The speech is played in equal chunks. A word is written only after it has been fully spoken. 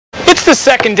the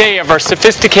second day of our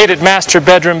sophisticated master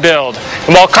bedroom build.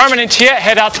 And while Carmen and Chia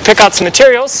head out to pick out some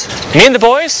materials, me and the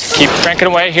boys keep cranking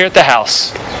away here at the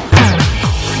house.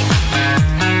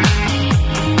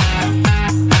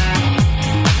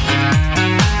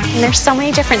 There's so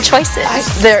many different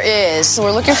choices. There is. So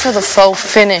we're looking for the faux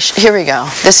finish. Here we go.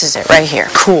 This is it right here.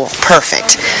 Cool.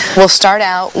 Perfect. We'll start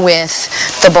out with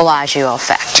the Bellagio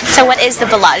effect. So what is the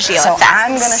Bellagio effect? So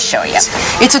I'm going to show you.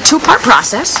 It's a two-part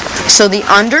process. So the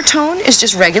undertone is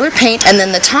just regular paint, and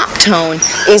then the top tone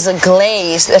is a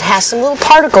glaze that has some little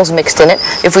particles mixed in it.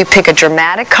 If we pick a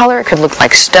dramatic color, it could look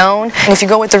like stone. And if you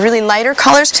go with the really lighter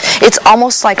colors, it's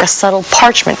almost like a subtle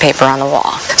parchment paper on the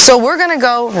wall. So we're going to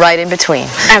go right in between.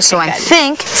 So I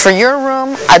think for your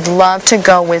room, I'd love to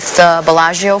go with the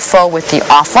Bellagio faux with the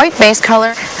off-white base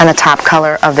color and the top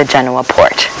color of the Genoa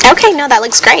port. Okay, no, that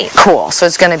looks great. Cool. So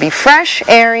it's going to be fresh,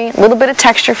 airy, a little bit of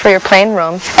texture for your plain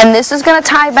room. And this is going to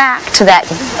tie back to that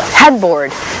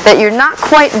headboard that you're not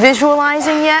quite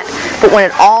visualizing yet, but when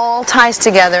it all ties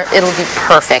together, it'll be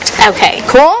perfect. Okay.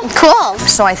 Cool? Cool.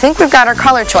 So I think we've got our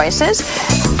color choices.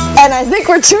 And I think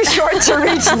we're too short to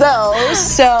reach those.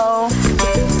 So,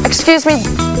 excuse me.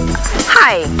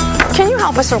 Hi, can you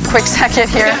help us for a quick second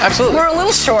here? Yeah, absolutely. We're a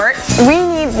little short. We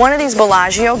need one of these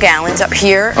Bellagio gallons up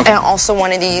here, and also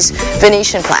one of these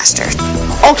Venetian plasters.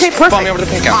 Okay, perfect. Follow me over to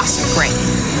the paint gallon. Awesome, great.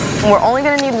 We're only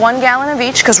going to need 1 gallon of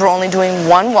each because we're only doing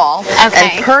one wall.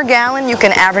 Okay. And per gallon, you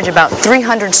can average about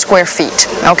 300 square feet.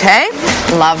 Okay?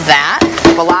 Love that.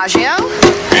 Bellagio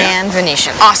and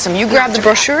Venetian. Awesome. You grab the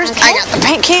brochures. Okay. I got the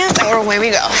paint cans, and away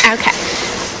we go. Okay.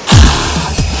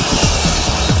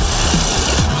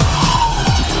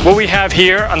 What we have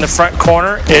here on the front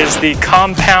corner is the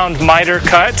compound miter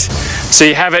cut. So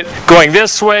you have it going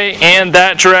this way and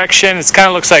that direction. It kind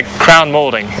of looks like crown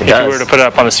molding if you were to put it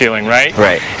up on the ceiling, right?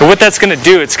 Right. And what that's going to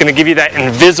do, it's going to give you that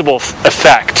invisible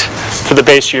effect for the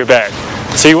base of your bed.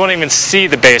 So you won't even see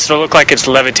the base. It'll look like it's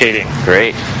levitating.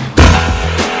 Great.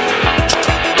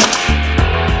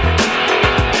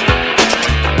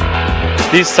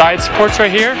 These side supports right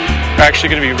here are actually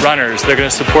going to be runners. They're going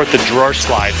to support the drawer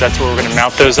slides. That's where we're going to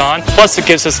mount those on. Plus it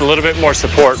gives us a little bit more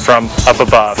support from up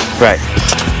above. Right.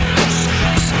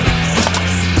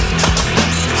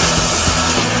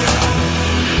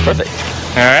 Perfect.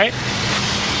 All right.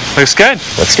 Looks good.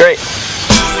 That's great.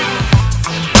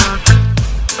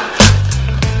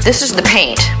 This is the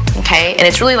paint, okay? And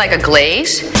it's really like a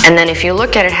glaze. And then if you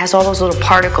look at it, it has all those little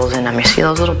particles in them. You see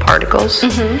those little particles?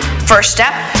 Mm-hmm. First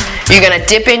step, you're gonna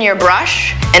dip in your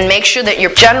brush and make sure that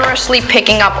you're generously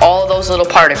picking up all of those little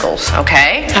particles,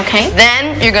 okay? Okay.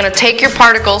 Then you're gonna take your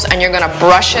particles and you're gonna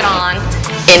brush it on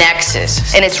in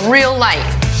X's. And it's real light.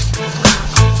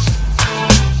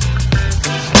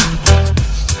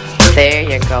 There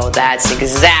you go, that's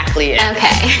exactly it.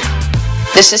 Okay.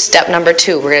 This is step number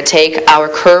 2. We're going to take our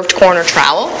curved corner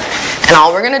trowel, and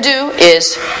all we're going to do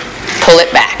is pull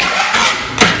it back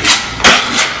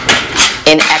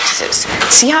in X's.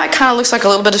 See how it kind of looks like a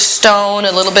little bit of stone,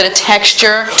 a little bit of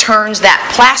texture? Turns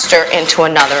that plaster into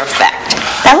another effect.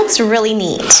 That looks really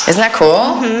neat. Isn't that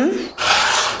cool?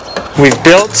 Mm-hmm. We've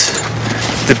built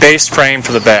the base frame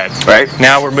for the bed. Right.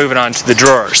 Now we're moving on to the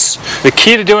drawers. The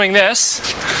key to doing this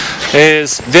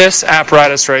is this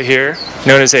apparatus right here,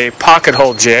 known as a pocket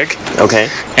hole jig. Okay.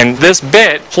 And this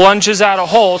bit plunges out a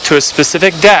hole to a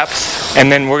specific depth,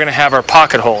 and then we're going to have our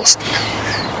pocket holes.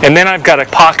 And then I've got a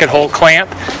pocket hole clamp.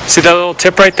 See that little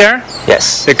tip right there?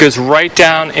 Yes. It goes right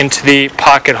down into the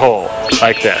pocket hole,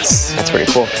 like this. That's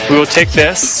pretty cool. We will take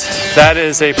this. That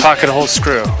is a pocket hole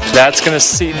screw. That's going to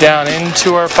seat down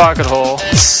into our pocket hole,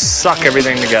 suck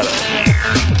everything together.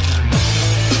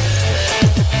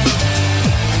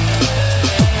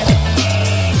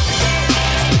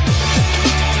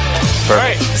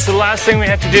 Alright, so the last thing we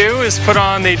have to do is put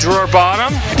on the drawer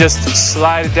bottom. Just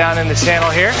slide it down in the channel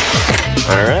here.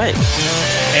 Alright.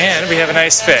 And we have a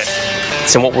nice fit.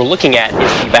 So what we're looking at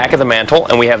is the back of the mantle,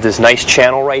 and we have this nice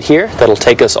channel right here that'll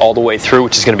take us all the way through,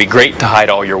 which is going to be great to hide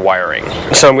all your wiring.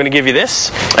 So I'm going to give you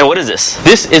this. And what is this?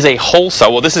 This is a hole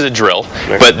saw. Well, this is a drill,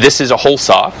 but this is a hole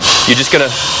saw. You're just going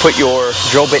to put your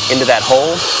drill bit into that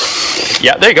hole.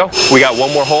 Yeah, there you go. We got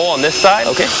one more hole on this side.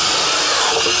 Okay.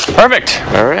 Perfect.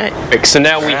 All right. So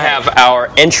now we have our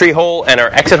entry hole and our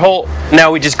exit hole.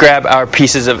 Now we just grab our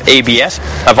pieces of ABS.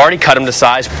 I've already cut them to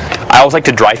size. I always like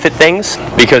to dry fit things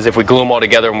because if we glue them all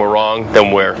together and we're wrong,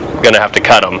 then we're going to have to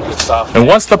cut them. And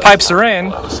once the pipes are in,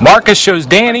 Marcus shows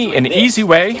Danny an easy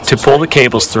way to pull the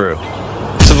cables through.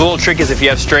 So the little trick is if you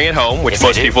have string at home, which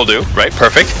most people do, right?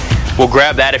 Perfect. We'll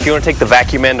grab that. If you want to take the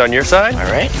vacuum end on your side,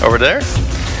 all right, over there,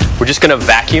 we're just going to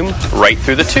vacuum right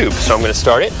through the tube. So I'm going to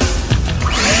start it.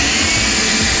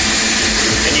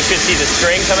 see the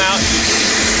string come out?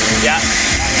 Yeah.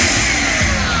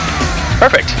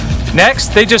 Perfect. Next,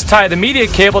 they just tie the media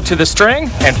cable to the string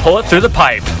and pull it through the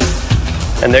pipe.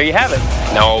 And there you have it.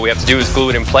 Now all we have to do is glue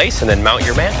it in place and then mount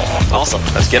your mantle. Awesome.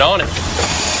 Let's get on it.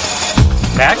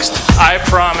 Next, I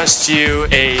promised you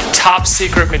a top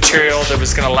secret material that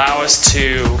was going to allow us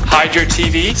to hide your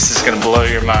TV. This is going to blow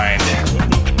your mind.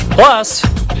 Plus,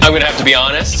 I'm going to have to be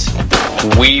honest,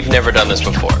 we've never done this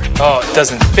before. Oh, it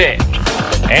doesn't fit.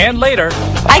 And later,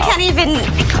 I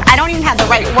don't even have the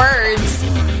right words.